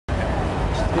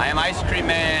I am Ice Cream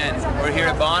Man. We're here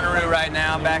at Bonnaroo right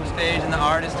now, backstage in the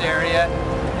artist area,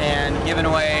 and giving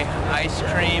away ice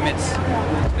cream. It's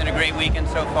been a great weekend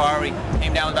so far. We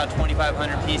came down with about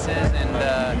 2,500 pieces,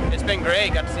 and it's been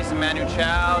great. Got to see some Manu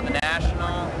Chao, the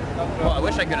National. Well, I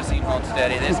wish I could have seen Hold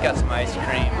Steady. They just got some ice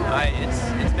cream.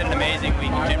 It's been an amazing week.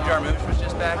 Jim Jarmusch was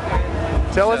just back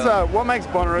there. Tell us what makes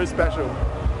Bonnarooo special?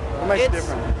 What makes it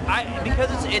different?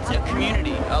 Because it's a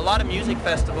community. A lot of music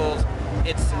festivals,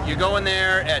 you're going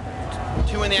there at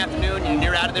 2 in the afternoon and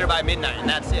you're out of there by midnight, and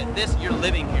that's it. You're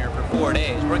living here for 4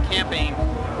 days. We're camping,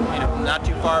 not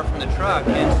too far from the truck,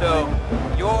 and so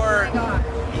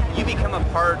you become a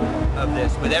part of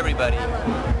this with everybody,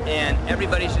 and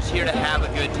everybody's just here to have a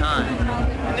good time.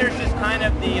 And there's just kind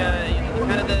of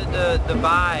the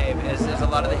vibe, as a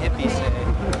lot of the hippies say.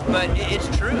 But it's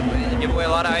true. We give away a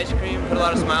lot of ice cream, put a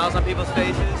lot of smiles on people's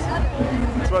faces.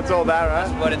 That's what it's all about, right?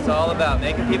 That's what it's all about,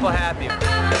 making people happy.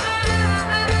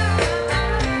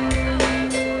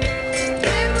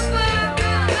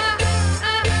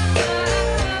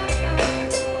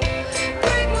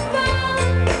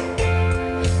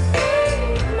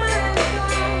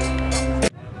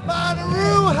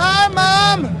 Bonnarooo, hi,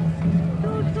 Mom!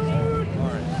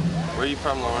 Where are you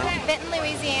from, Lauren? Benton,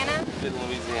 Louisiana. Benton,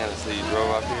 Louisiana. So you drove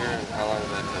up here, and how long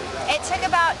did that take? It took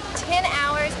about 10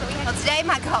 hours, but today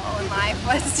my goal in life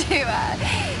was to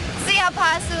see how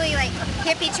possibly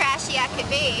hippie trashy I could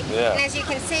be. Yeah. And as you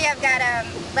can see, I've got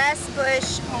less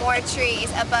bush, more trees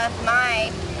above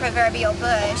my proverbial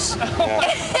bush. Yeah.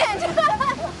 And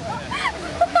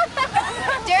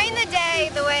during the day,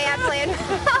 the way I plan my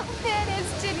outfit is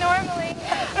to normally,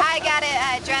 I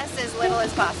gotta dress as little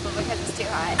as possible because it's too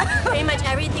hot. Pretty much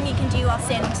everything you can do while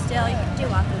standing still, you can do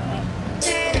while moving.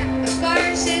 The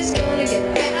virus is gonna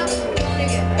get better, gonna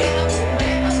get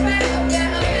better.